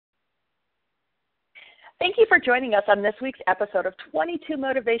Thank you for joining us on this week's episode of 22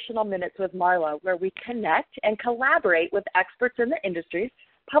 Motivational Minutes with Marlo, where we connect and collaborate with experts in the industries,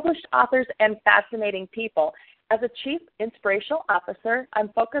 published authors, and fascinating people. As a Chief Inspirational Officer, I'm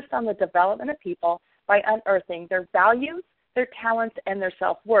focused on the development of people by unearthing their values, their talents, and their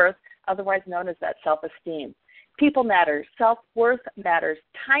self-worth, otherwise known as that self-esteem. People matter, self-worth matters,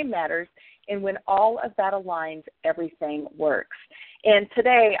 time matters, and when all of that aligns, everything works. And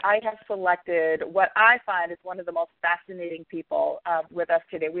today I have selected what I find is one of the most fascinating people with us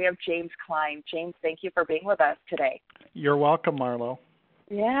today. We have James Klein. James, thank you for being with us today. You're welcome, Marlo.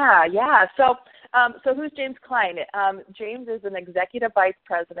 Yeah. So who's James Klein? James is an Executive Vice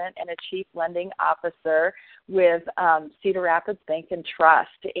President and a Chief Lending Officer with Cedar Rapids Bank and Trust.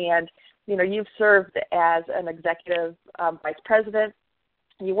 And, you know, you've served as an Executive Vice President.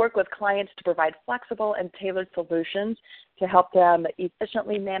 You work with clients to provide flexible and tailored solutions to help them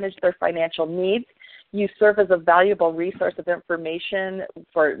efficiently manage their financial needs. You serve as a valuable resource of information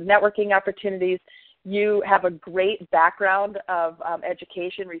for networking opportunities. You have a great background of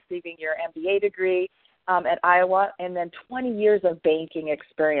education, receiving your MBA degree at Iowa, and then 20 years of banking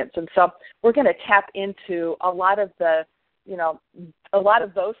experience. And so we're going to tap into a lot of those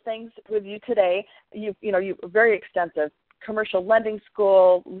things with you today. You're very extensive. Commercial Lending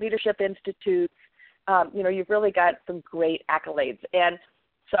School, Leadership Institutes. You've really got some great accolades. And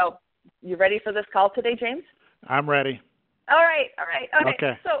so you ready for this call today, James? I'm ready. All right.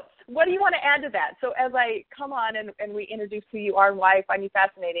 Okay. So what do you want to add to that? So as I come on and we introduce who you are and why I find you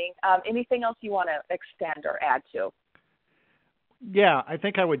fascinating, anything else you want to extend or add to? Yeah, I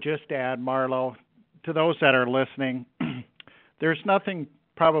think I would just add, Marlo, to those that are listening, there's nothing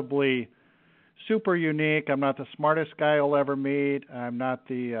probably super unique. I'm not the smartest guy you'll ever meet. I'm not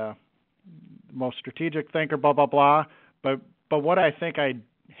the most strategic thinker, blah, blah, blah. But what I think I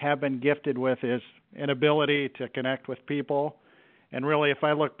have been gifted with is an ability to connect with people. And really, if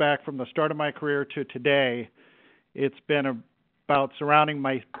I look back from the start of my career to today, it's been about surrounding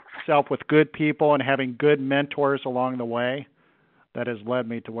myself with good people and having good mentors along the way that has led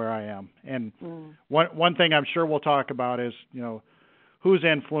me to where I am. And one thing I'm sure we'll talk about is, who's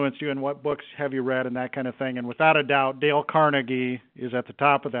influenced you and what books have you read and that kind of thing. And without a doubt, Dale Carnegie is at the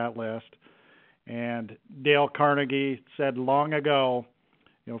top of that list. And Dale Carnegie said long ago,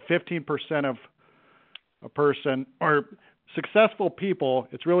 15% of a person or successful people,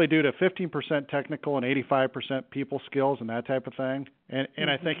 it's really due to 15% technical and 85% people skills and that type of thing.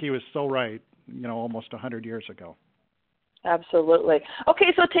 And I think he was so right, almost 100 years ago. Absolutely.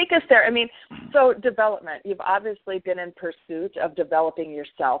 Okay, so take us there. So development, you've obviously been in pursuit of developing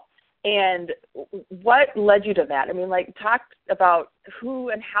yourself. And what led you to that? Talk about who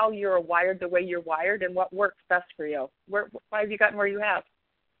and how you're wired the way you're wired and what works best for you. Why have you gotten where you have?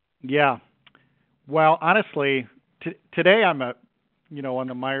 Yeah. Well, honestly, today I'm on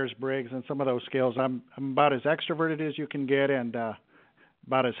the Myers-Briggs and some of those scales, I'm about as extroverted as you can get and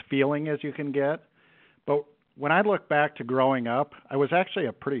about as feeling as you can get. But when I look back to growing up, I was actually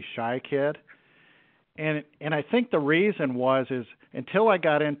a pretty shy kid. And I think the reason is until I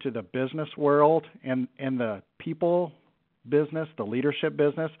got into the business world and the people business, the leadership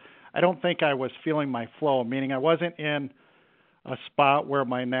business, I don't think I was feeling my flow, meaning I wasn't in a spot where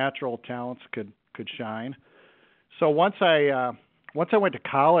my natural talents could shine. So once I went to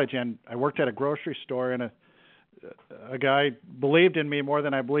college and I worked at a grocery store, and a guy believed in me more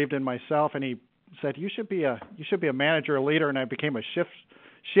than I believed in myself, and he said, you should be a manager, a leader, and I became a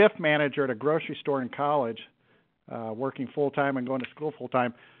shift manager at a grocery store in college, working full time and going to school full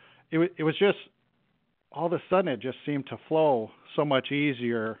time. It was just all of a sudden it just seemed to flow so much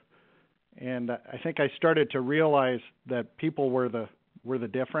easier, and I think I started to realize that people were the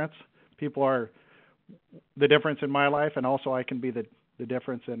difference. People are the difference in my life, and also I can be the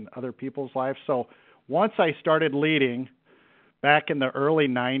difference in other people's lives. So once I started leading back in the early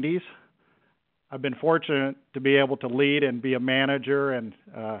 90s, I've been fortunate to be able to lead and be a manager and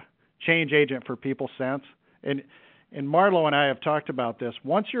change agent for people since. And Marlo and I have talked about this.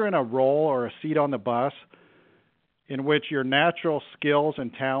 Once you're in a role or a seat on the bus in which your natural skills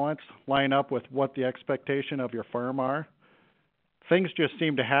and talents line up with what the expectation of your firm are, things just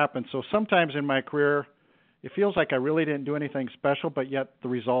seem to happen. So sometimes in my career, it feels like I really didn't do anything special, but yet the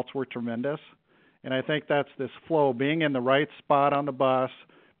results were tremendous. And I think that's this flow, being in the right spot on the bus,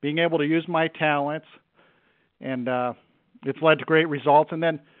 being able to use my talents, and it's led to great results. And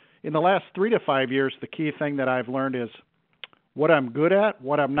then in the last 3 to 5 years, the key thing that I've learned is what I'm good at,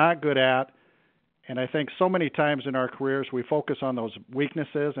 what I'm not good at. And I think so many times in our careers, we focus on those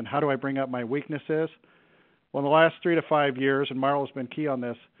weaknesses and how do I bring up my weaknesses? Well, in the last 3 to 5 years, and Marlo's been key on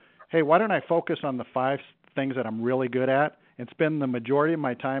this, hey, why don't I focus on the 5 things that I'm really good at and spend the majority of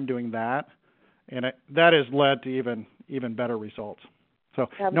my time doing that? And that has led to even better results. So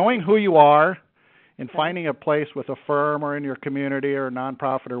knowing who you are and finding a place with a firm or in your community or a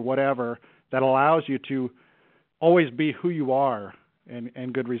nonprofit or whatever that allows you to always be who you are,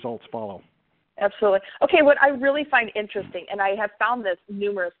 and good results follow. Absolutely. Okay, what I really find interesting, and I have found this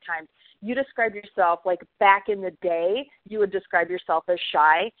numerous times, you describe yourself like back in the day, you would describe yourself as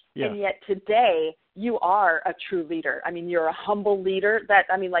shy, Yes. and yet today you are a true leader. I mean, you're a humble leader.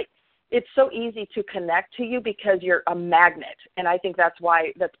 It's so easy to connect to you because you're a magnet, and I think that's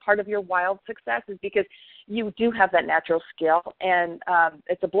part of your wild success is because you do have that natural skill, and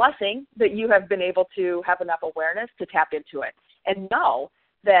it's a blessing that you have been able to have enough awareness to tap into it and know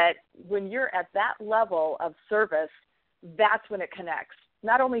that when you're at that level of service, that's when it connects,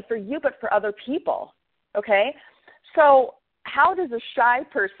 not only for you but for other people, okay? So how does a shy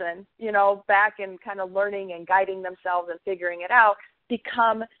person, back in kind of learning and guiding themselves and figuring it out,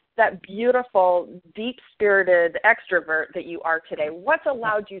 become that beautiful, deep-spirited extrovert that you are today? What's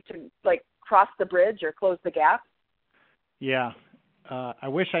allowed you to, cross the bridge or close the gap? Yeah. I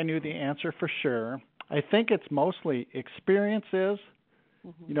wish I knew the answer for sure. I think it's mostly experiences.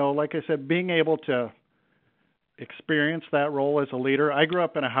 Mm-hmm. Like I said, being able to experience that role as a leader. I grew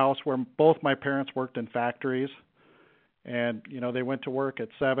up in a house where both my parents worked in factories. And, they went to work at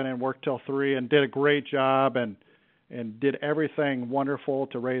 7 and worked till 3 and did a great job and did everything wonderful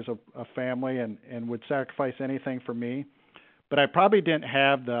to raise a family and would sacrifice anything for me. But I probably didn't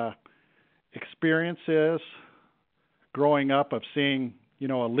have the experiences growing up of seeing,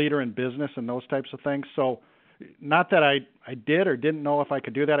 a leader in business and those types of things. So not that I did or didn't know if I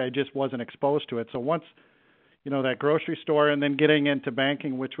could do that, I just wasn't exposed to it. So once, that grocery store and then getting into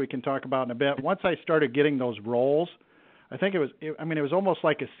banking, which we can talk about in a bit, once I started getting those roles, I think it was almost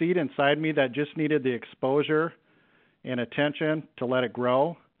like a seed inside me that just needed the exposure and attention to let it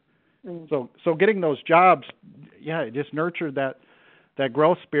grow. Mm. So getting those jobs, it just nurtured that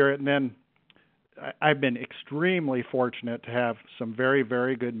growth spirit. And then I've been extremely fortunate to have some very,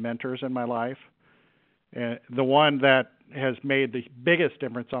 very good mentors in my life. And the one that has made the biggest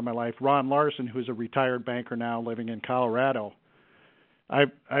difference on my life, Ron Larson, who's a retired banker now living in Colorado.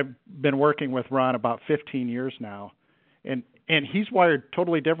 I've been working with Ron about 15 years now. And he's wired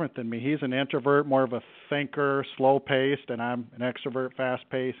totally different than me. He's an introvert, more of a thinker, slow-paced, and I'm an extrovert,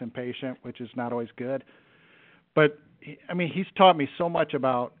 fast-paced, impatient, which is not always good. But, he's taught me so much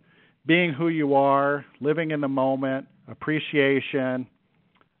about being who you are, living in the moment, appreciation,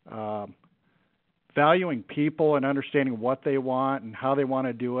 valuing people and understanding what they want and how they want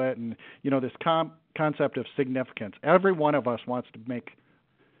to do it. And, this concept of significance. Every one of us wants to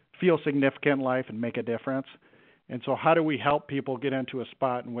feel significant in life and make a difference. And so how do we help people get into a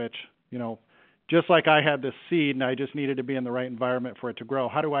spot in which, just like I had this seed and I just needed to be in the right environment for it to grow,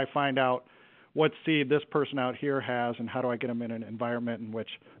 how do I find out what seed this person out here has and how do I get them in an environment in which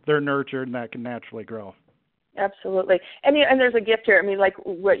they're nurtured and that can naturally grow? Absolutely. And there's a gift here. Like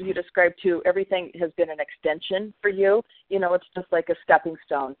what you described too, everything has been an extension for you. It's just like a stepping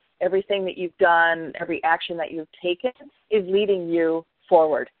stone. Everything that you've done, every action that you've taken is leading you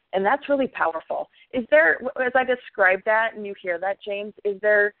forward. And that's really powerful. Is there, as I describe that and you hear that, James, is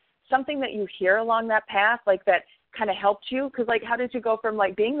there something that you hear along that path, like that kind of helped you? Because how did you go from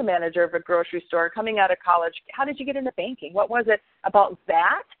being the manager of a grocery store, coming out of college? How did you get into banking? What was it about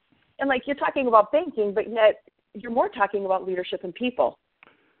that? And you're talking about banking, but yet you're more talking about leadership and people.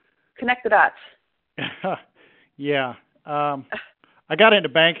 Connect the dots. Yeah. I got into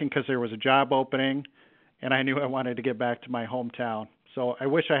banking because there was a job opening, and I knew I wanted to get back to my hometown. So I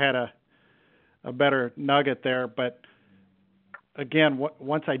wish I had a better nugget there. But again,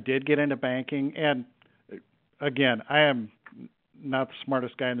 once I did get into banking, and again, I am not the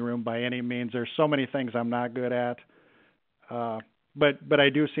smartest guy in the room by any means. There's so many things I'm not good at. But I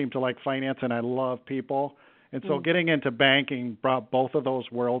do seem to like finance, and I love people. And so getting into banking brought both of those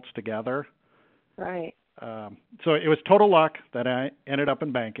worlds together. Right. So it was total luck that I ended up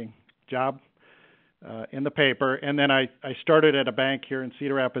in banking, job in the paper. And then I started at a bank here in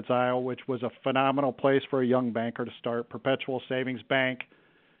Cedar Rapids, Iowa, which was a phenomenal place for a young banker to start, Perpetual Savings Bank.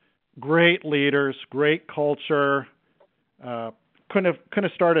 Great leaders, great culture. Couldn't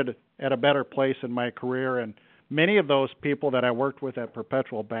have started at a better place in my career. And many of those people that I worked with at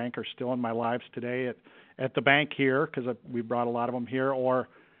Perpetual Bank are still in my lives today at the bank here, because we brought a lot of them here, or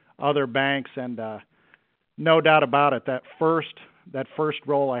other banks. And no doubt about it, that first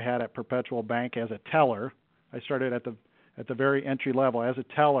role I had at Perpetual Bank as a teller, I started at the very entry level as a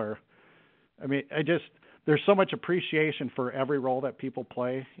teller. there's so much appreciation for every role that people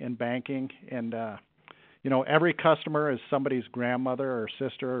play in banking, and every customer is somebody's grandmother or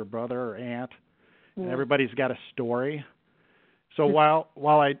sister or brother or aunt. And everybody's got a story. So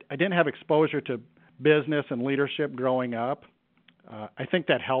while I didn't have exposure to business and leadership growing up, I think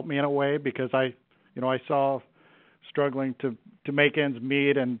that helped me in a way, because I saw struggling to make ends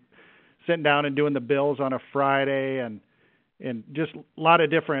meet and sitting down and doing the bills on a Friday, and just a lot of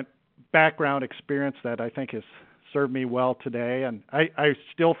different background experience that I think has served me well today. And I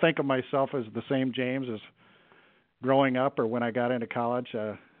still think of myself as the same James as growing up or when I got into college.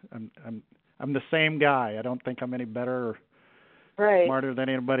 I'm the same guy. I don't think I'm any better or smarter than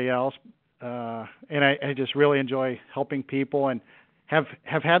anybody else. And I just really enjoy helping people, and have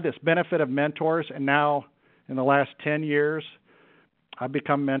had this benefit of mentors. And now in the last 10 years, I've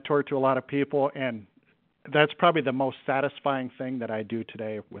become mentor to a lot of people, and that's probably the most satisfying thing that I do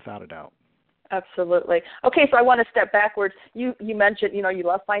today, without a doubt. Absolutely. Okay, so I want to step backwards. You mentioned, you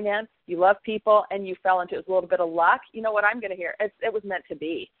love finance, you love people, and you fell into it. It was a little bit of luck. You know what I'm going to hear? It was meant to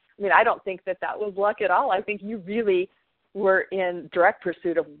be. I mean, I don't think that was luck at all. I think you really were in direct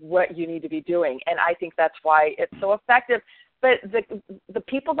pursuit of what you need to be doing, and I think that's why it's so effective. But the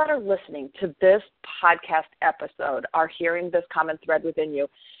people that are listening to this podcast episode are hearing this common thread within you.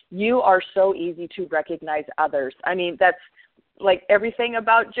 You are so easy to recognize others. I mean, that's like everything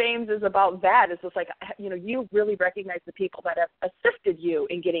about James is about that. It's just like, you really recognize the people that have assisted you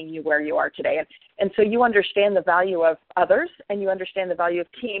in getting you where you are today. And so you understand the value of others, and you understand the value of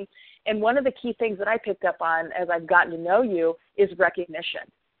team. And one of the key things that I picked up on as I've gotten to know you is recognition,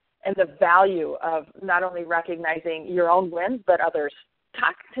 and the value of not only recognizing your own wins, but others.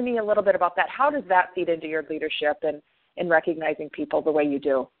 Talk to me a little bit about that. How does that feed into your leadership and in recognizing people the way you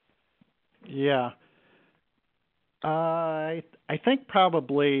do? Yeah. I think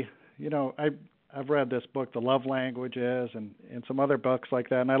probably, I've read this book, The Love Languages, and some other books like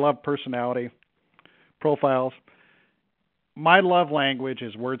that, and I love personality profiles. My love language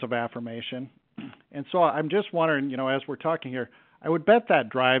is words of affirmation. And so I'm just wondering, as we're talking here, I would bet that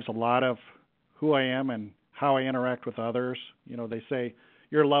drives a lot of who I am and how I interact with others. They say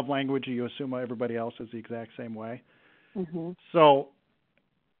your love language, you assume everybody else is the exact same way. Mm-hmm. So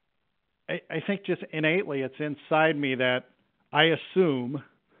I think just innately it's inside me that I assume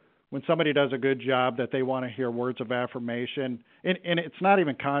when somebody does a good job that they want to hear words of affirmation. And it's not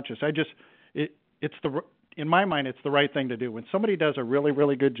even conscious. In my mind, it's the right thing to do. When somebody does a really,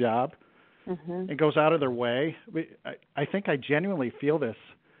 really good job, mm-hmm. and goes out of their way, I think I genuinely feel this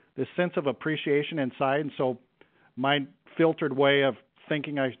sense of appreciation inside. And so my filtered way of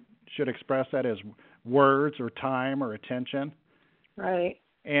thinking I should express that as words or time or attention. Right.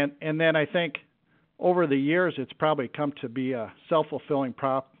 And then I think over the years it's probably come to be a self-fulfilling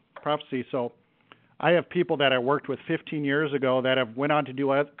prophecy. So I have people that I worked with 15 years ago that have went on to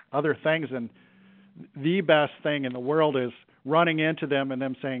do other things, and the best thing in the world is running into them and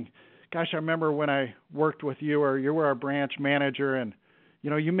them saying, gosh, I remember when I worked with you, or you were our branch manager, and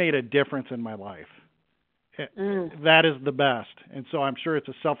you made a difference in my life. That is the best. And so I'm sure it's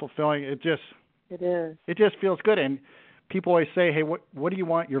a self-fulfilling. It is. It just feels good. And people always say, hey, what do you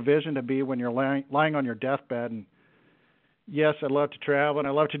want your vision to be when you're lying on your deathbed? And yes, I love to travel, and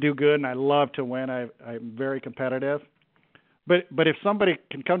I love to do good, and I love to win. I'm very competitive. But if somebody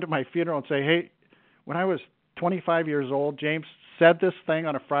can come to my funeral and say, hey, when I was 25 years old, James said this thing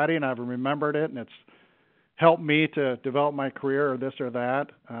on a Friday, and I've remembered it, and it's helped me to develop my career, or this or that,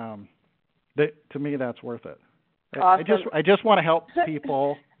 to me, that's worth it. Awesome. I just want to help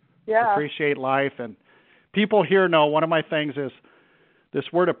people appreciate life. And people here know one of my things is this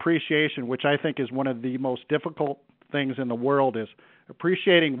word appreciation, which I think is one of the most difficult things in the world, is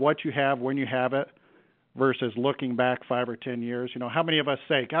appreciating what you have when you have it versus looking back 5 or 10 years. How many of us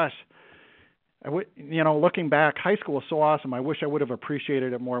say, gosh, looking back, high school was so awesome. I wish I would have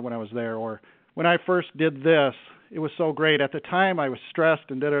appreciated it more when I was there. Or when I first did this, it was so great. At the time, I was stressed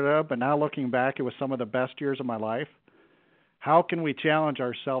and but now looking back, it was some of the best years of my life. How can we challenge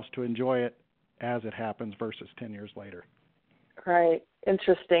ourselves to enjoy it as it happens versus 10 years later? Right.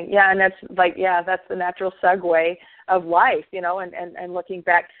 Interesting. Yeah, and that's that's the natural segue of life, and looking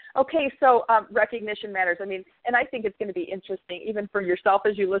back. Okay, so recognition matters. I mean, and I think it's going to be interesting, even for yourself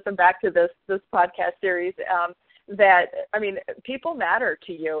as you listen back to this podcast series, that, I mean, people matter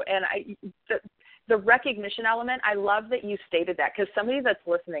to you. And the recognition element, I love that you stated that, because somebody that's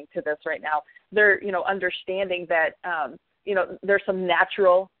listening to this right now, they're, understanding that, there's some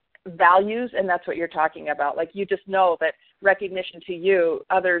natural values, and that's what you're talking about. Like, you just know that recognition to you,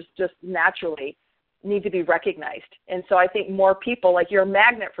 others just naturally need to be recognized. And so I think more people, like you're a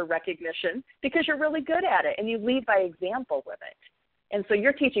magnet for recognition because you're really good at it and you lead by example with it. And so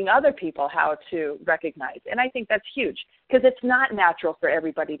you're teaching other people how to recognize. And I think that's huge because it's not natural for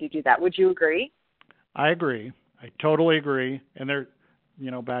everybody to do that. Would you agree? I agree. I totally agree. And there,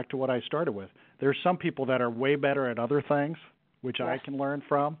 back to what I started with, there's some people that are way better at other things, which Yes. I can learn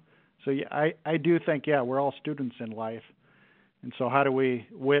from. So yeah, I do think, we're all students in life. And so how do we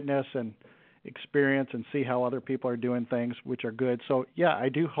witness and experience and see how other people are doing things which are good? So yeah, I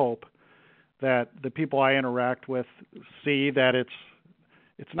do hope that the people I interact with see that it's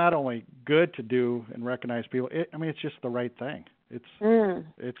not only good to do and recognize people. It's just the right thing. It's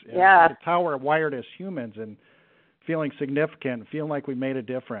how we're wired as humans, and feeling significant, feeling like we made a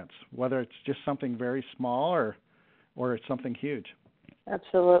difference, whether it's just something very small or it's something huge.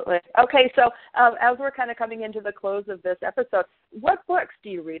 Absolutely. Okay, so as we're kind of coming into the close of this episode, what books do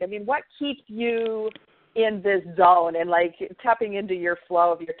you read? What keeps you in this zone and like tapping into your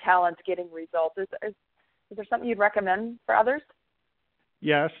flow of your talents, getting results? Is there something you'd recommend for others?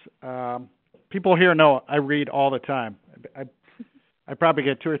 Yes. People here know I read all the time. I probably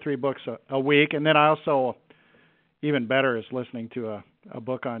get 2 or 3 books a week, and then I also, even better, is listening to a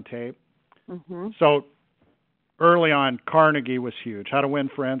book on tape. Mm-hmm. So early on, Carnegie was huge. How to Win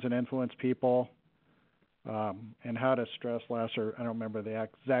Friends and Influence People, and How to Stress Less, or I don't remember the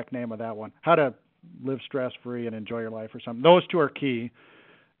exact name of that one. How to Live Stress-Free and Enjoy Your Life or something. Those 2 are key.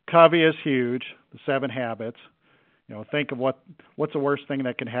 Covey is huge, The 7 Habits. Think of what's the worst thing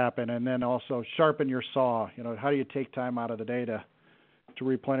that can happen, and then also sharpen your saw. How do you take time out of the day to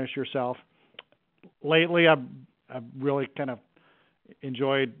replenish yourself? Lately, I've really kind of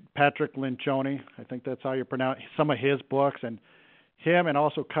enjoyed Patrick Lencioni. I think that's how you pronounce some of his books, and him and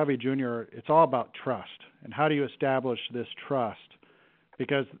also Covey Jr. It's all about trust and how do you establish this trust?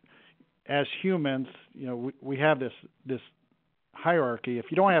 Because as humans, we have this hierarchy. If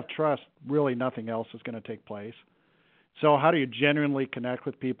you don't have trust, really nothing else is going to take place. So how do you genuinely connect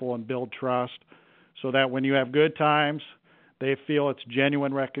with people and build trust so that when you have good times, they feel it's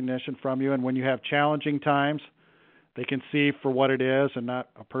genuine recognition from you, and when you have challenging times, they can see for what it is and not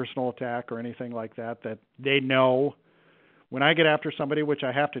a personal attack or anything like that, that they know when I get after somebody, which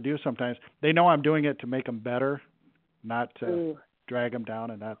I have to do sometimes, they know I'm doing it to make them better, not to drag them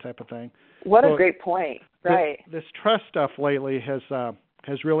down and that type of thing. What a great point. Right. This trust stuff lately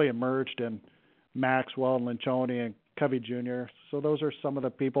has really emerged in Maxwell and Lencioni and Covey Jr. So those are some of the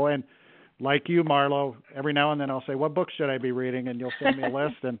people. And like you, Marlo, every now and then I'll say, what books should I be reading? And you'll send me a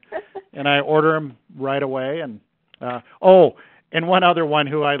list, and I order them right away. And and one other one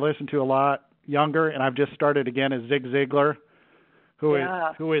who I listen to a lot, younger, and I've just started again, is Zig Ziglar,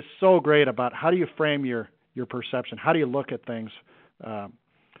 who is so great about how do you frame your perception? How do you look at things?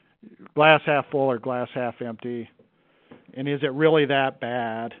 Glass half full or glass half empty? And is it really that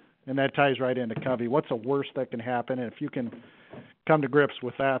bad? And that ties right into Covey. What's the worst that can happen? And if you can come to grips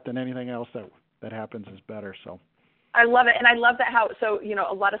with that, then anything else that happens is better. So I love it. And I love that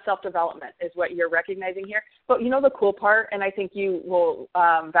a lot of self-development is what you're recognizing here. But the cool part, and I think you will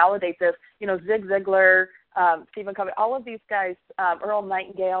validate this, Zig Ziglar, Stephen Covey, all of these guys, Earl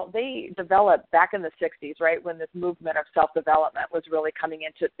Nightingale, they developed back in the 60s, right, when this movement of self-development was really coming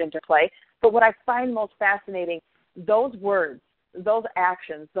into play. But what I find most fascinating, those words, those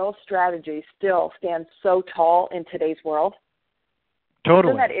actions, those strategies still stand so tall in today's world.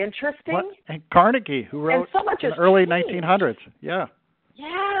 Totally. Isn't that interesting? And Carnegie, who wrote so much in the early changed. 1900s. Yeah.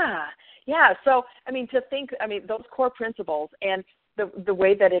 Yeah. So, to think, those core principles and the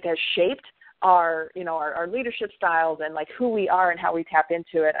way that it has shaped our leadership styles and like who we are and how we tap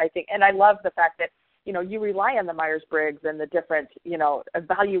into it, I think. And I love the fact that, you rely on the Myers-Briggs and the different,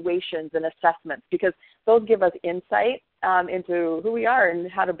 evaluations and assessments, because those give us insight into who we are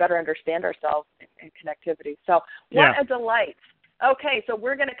and how to better understand ourselves and connectivity. So what a delight. Okay, so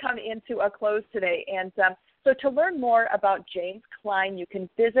we're going to come into a close today. And so to learn more about James Klein, you can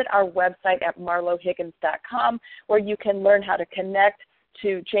visit our website at marlohiggins.com, where you can learn how to connect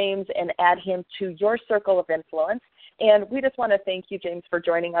to James and add him to your circle of influence. And we just want to thank you, James, for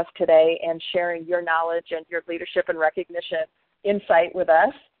joining us today and sharing your knowledge and your leadership and recognition insight with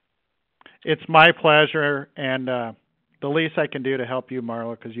us. It's my pleasure, and the least I can do to help you,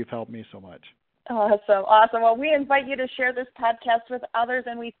 Marla, because you've helped me so much. Awesome. Well, we invite you to share this podcast with others,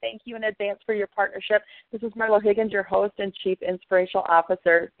 and we thank you in advance for your partnership. This is Marlo Higgins, your host and Chief Inspirational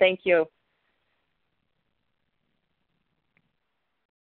Officer. Thank you.